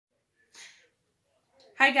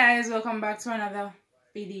Hi guys, welcome back to another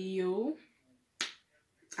video.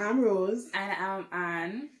 I'm Rose. And I'm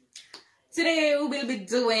Anne. Today we will be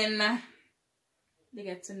doing the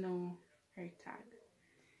get to know her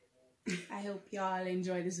tag. I hope y'all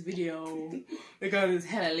enjoy this video because it's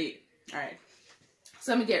hella late. Alright,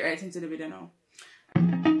 so let me get right into the video now.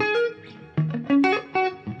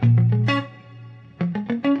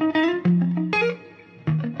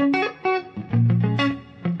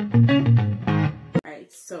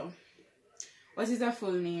 So, what is her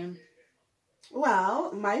full name?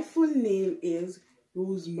 Well, my full name is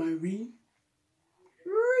Rosemary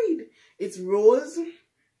Reed. It's Rose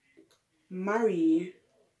Marie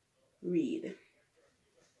Reed.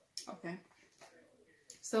 Okay.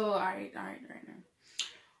 So, alright now.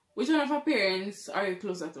 Which one of her parents are you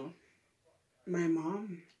closer to? My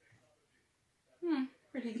mom.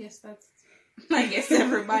 Pretty guess that's I guess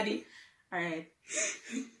everybody. Alright.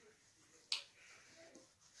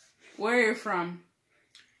 Where are you from?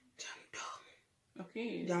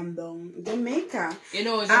 Okay. Jamaica. You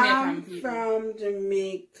know Jamaican I'm people. from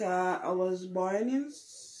Jamaica. I was born in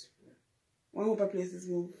one of our places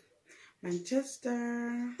move.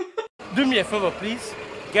 Manchester. Do me a favor, please.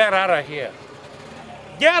 Get out of here.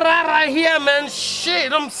 Get out of here, man.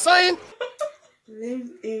 Shit, I'm saying.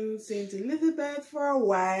 Lived in St. Elizabeth for a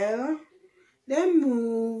while. Then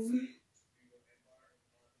moved.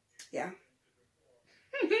 Yeah.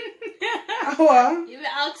 What? You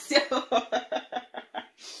ask you.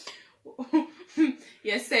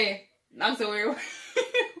 You say, ask where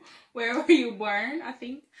were you born, I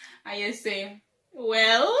think. And you say,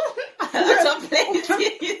 well, lots of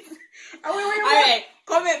places. Alright,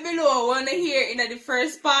 comment below. Wanna hear in the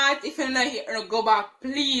first part. If you're not here, go back,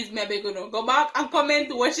 please. Maybe go back and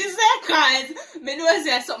comment what she said, guys. Me know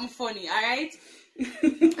say something funny, alright?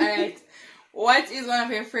 Alright. What is one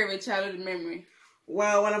of your favorite childhood memory?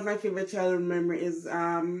 Well, one of my favorite childhood memory is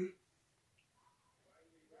Mama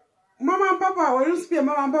and Papa. When you speak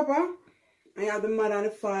Mama and Papa, and you have the mother and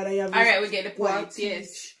the father. You have alright, we get the point.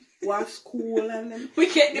 Yes. Watch school and then we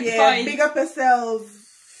get the point. Big up yourself.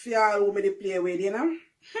 Y'all who made play with, you know.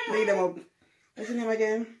 Big them up. What's your name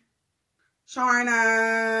again?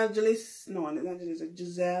 Sharna, Julis. No, not Julis.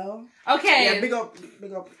 Giselle. Okay. Yeah, big up.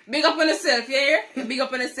 Big up on yourself, you hear? Big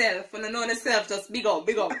up on yourself. When you know yourself, just big up.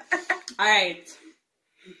 Alright.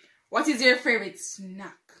 What is your favorite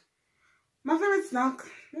snack? My favorite snack?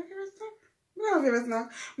 My favorite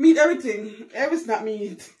snack? Me eat everything. Every snack me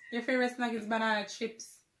eat. Your favorite snack is banana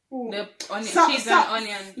chips? Ooh. The cheese and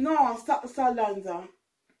onion? No, salanza.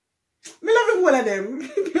 Me love all of them.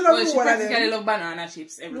 Well, she practically love banana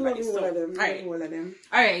chips, everybody. All of them. Alright. All of them.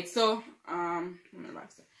 Alright, so,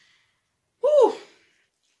 whew.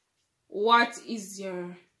 What is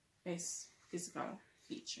your best physical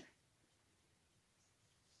feature?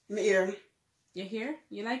 My ear. Your hair?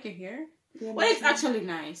 You like your hair? Yeah, well, it's actually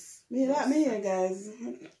nice. Me like my hair, guys.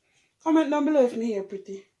 Comment down below if my hair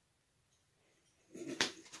pretty.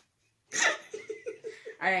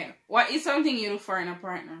 Alright. What is something you look for in a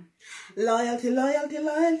partner? Loyalty.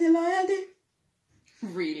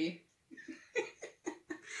 Really?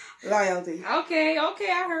 Loyalty. Okay,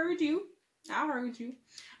 I heard you.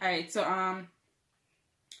 Alright, so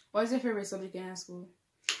what was your favorite subject in high school?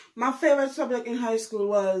 My favorite subject in high school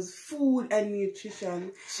was food and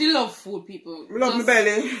nutrition. She love food, people. Love my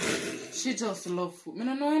belly. She just love food. Me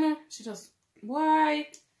don't know, you know. She just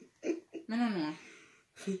why? Me don't know.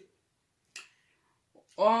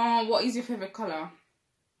 What is your favorite color?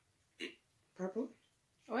 Purple.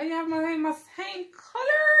 Why do you have my same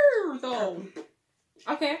color though? Purple.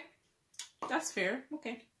 Okay, that's fair.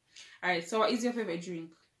 Okay. All right. So, what is your favorite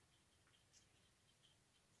drink?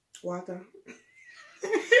 Water.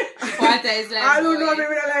 Water is like. I don't know.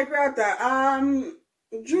 Maybe I like water.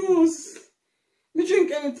 Juice. Me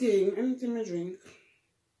drink anything. Anything me drink.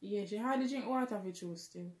 Yeah, she hardly drink water with juice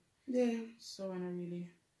still. Yeah. So I don't really,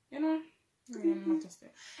 you know.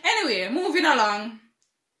 Anyway, moving along.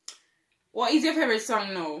 What is your favorite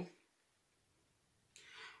song now?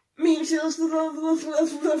 Me just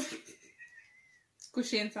love.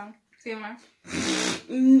 Cushion song. Say man.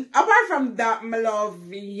 Apart from that, I love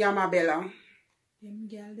Yamabella.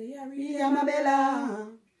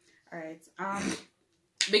 Yamabella. Alright.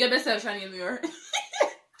 Big up yourself, Shani Muir.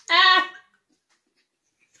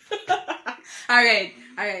 Alright.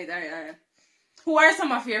 Who are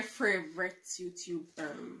some of your favorite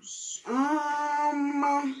YouTubers?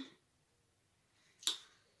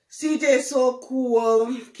 CJ So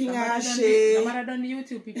Cool, King Ashe. Nobody done the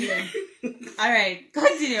YouTube people. Alright,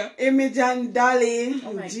 continue. Image and Dolly,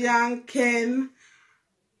 Jian Ken,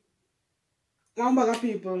 One bag of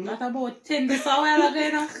people. Not about 10 this a while ago,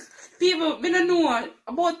 you know. People, I don't know,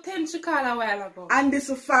 about 10 she call a while ago. And this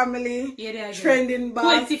a family. Yeah, they are Trending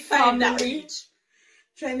boss 25 family. that reach.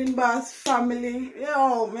 Trending boss family.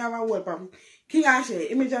 Yo, me have a word from King Ashley,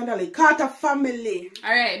 Image and Dolly, Carter family.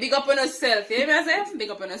 Alright, big up on yourself. You hear me say? Big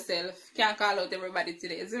up on yourself. Can't call out everybody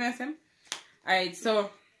today. You see me say? Alright, so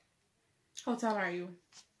how tall are you?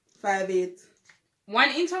 5'8". 1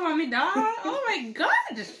 inch over me, dog. Oh my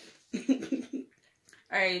god.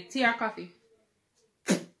 Alright, tea or coffee?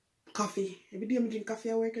 Coffee. Every day I drink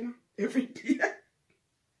coffee at work, you know? Every day.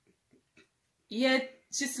 Yeah,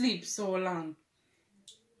 she sleeps so long.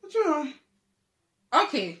 What's wrong?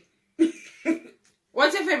 Okay.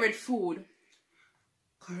 What's your favorite food?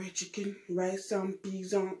 Curry chicken, rice and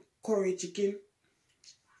peas and curry chicken.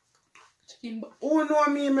 Chicken. Oh no,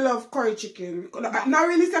 me love curry chicken. Not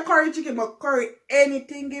really say curry chicken, but curry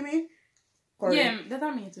anything give me. Curry. Yeah, that's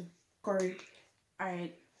what I mean too. Curry.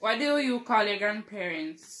 Alright. What do you call your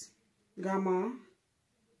grandparents? Grandma.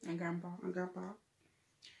 And grandpa. And grandpa.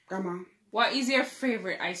 Grandma. What is your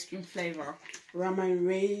favorite ice cream flavor? Rum and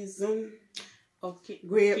raisin. Okay.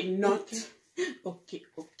 Grape okay, nut. Okay.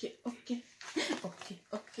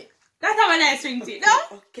 That's how a nice ring tea,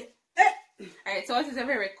 no? Okay. Alright, so what is your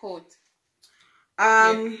favorite quote?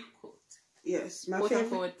 Quote. Yes, my quote favorite.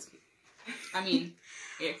 Quote. I mean,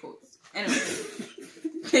 air quotes.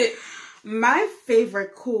 Anyway. My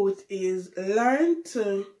favorite quote is learn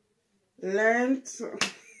to.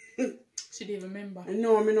 Should you remember?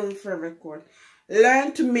 No, I mean no favorite quote.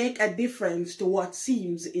 Learn to make a difference to what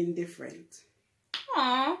seems indifferent.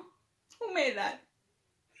 Aww. Who made that?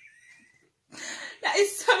 That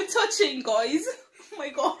is so touching, guys. Oh my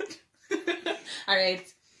god.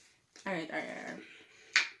 Alright.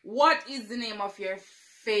 What is the name of your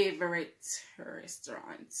favorite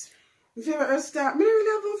restaurant? My favorite restaurant? I don't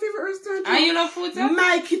really have no favorite restaurant. And you love food too?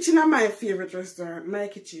 My kitchen is my favorite restaurant. My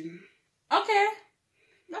kitchen. Okay.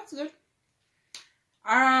 That's good.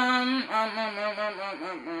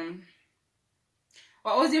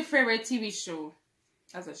 What was your favorite TV show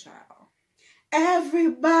as a child?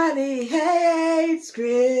 Everybody hates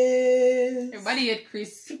Chris. Everybody hate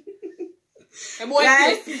Chris. Hey boy,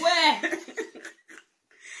 Like- Chris, where?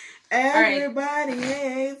 Everybody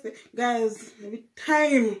hates it. Guys, every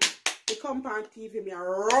time they come on TV, me a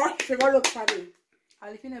rush to go look for them.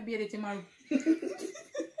 I'll live in a bed tomorrow.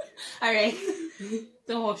 Alright.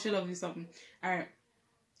 So hope she love you something. Alright.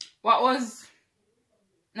 What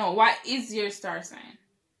is your star sign?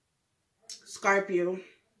 Scorpio.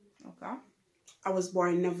 Okay. I was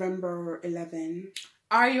born November 11.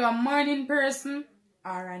 Are you a morning person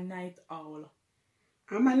or a night owl?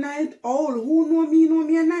 I'm a night owl. Who know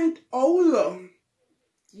me a night owl.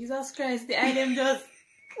 Jesus Christ, the item just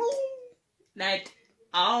night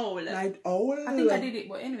owl. Night owl. I think I did it,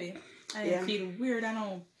 but anyway, I didn't feel weird at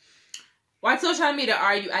all. What social media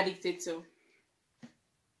are you addicted to?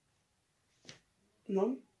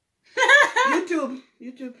 No. YouTube.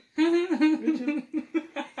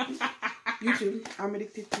 I'm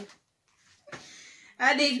addicted to.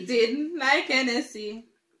 Addicted like Hennessy.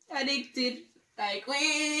 Addicted like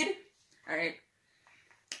weed. Alright.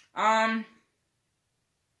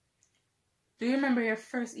 Do you remember your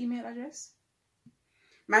first email address?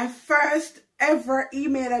 My first ever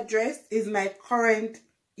email address is my current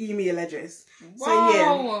email address. Wow. So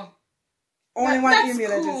yeah. Only one that's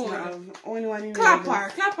email cool. address now. Only one email Clapper,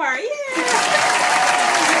 address. yeah.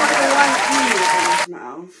 Only one email address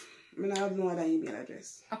now. I mean, I have no other email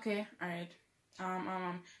address. Okay, alright.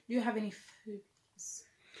 Do you have any phobias?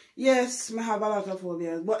 Yes, I have a lot of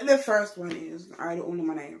phobias. But the first one is, or the only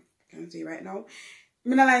one I can say right now. I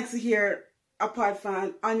mean, I like to hear a part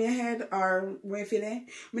fan on your head or where you feel it. I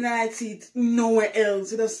mean, I like to see it nowhere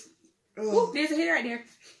else. It just... Ooh, there's a hair right there.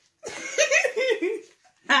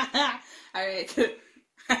 Alright.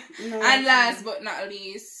 No, And last but not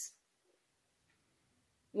least,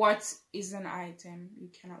 what is an item you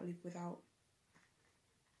cannot live without?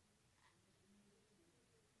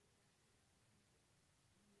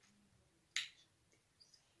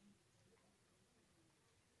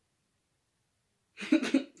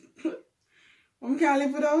 One can't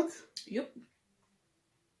live without? Yep.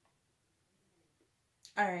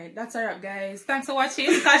 Alright, that's a wrap, guys. Thanks for watching.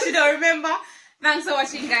 Because you don't remember. Thanks for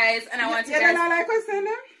watching, guys. And I want to You don't like what's in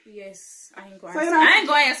them? Yes, I ain't going So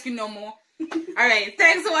to ask you no more. Alright,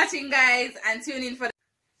 thanks for watching, guys. And tune in for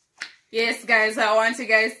yes, guys, I want you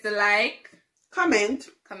guys to like, comment,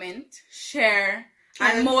 share,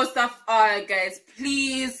 and most of all, guys,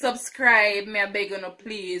 please subscribe. May I beg you, no,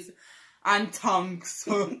 please. And thanks.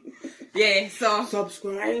 Yeah, so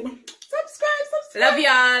subscribe. Love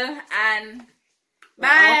y'all and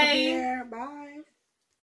Bye.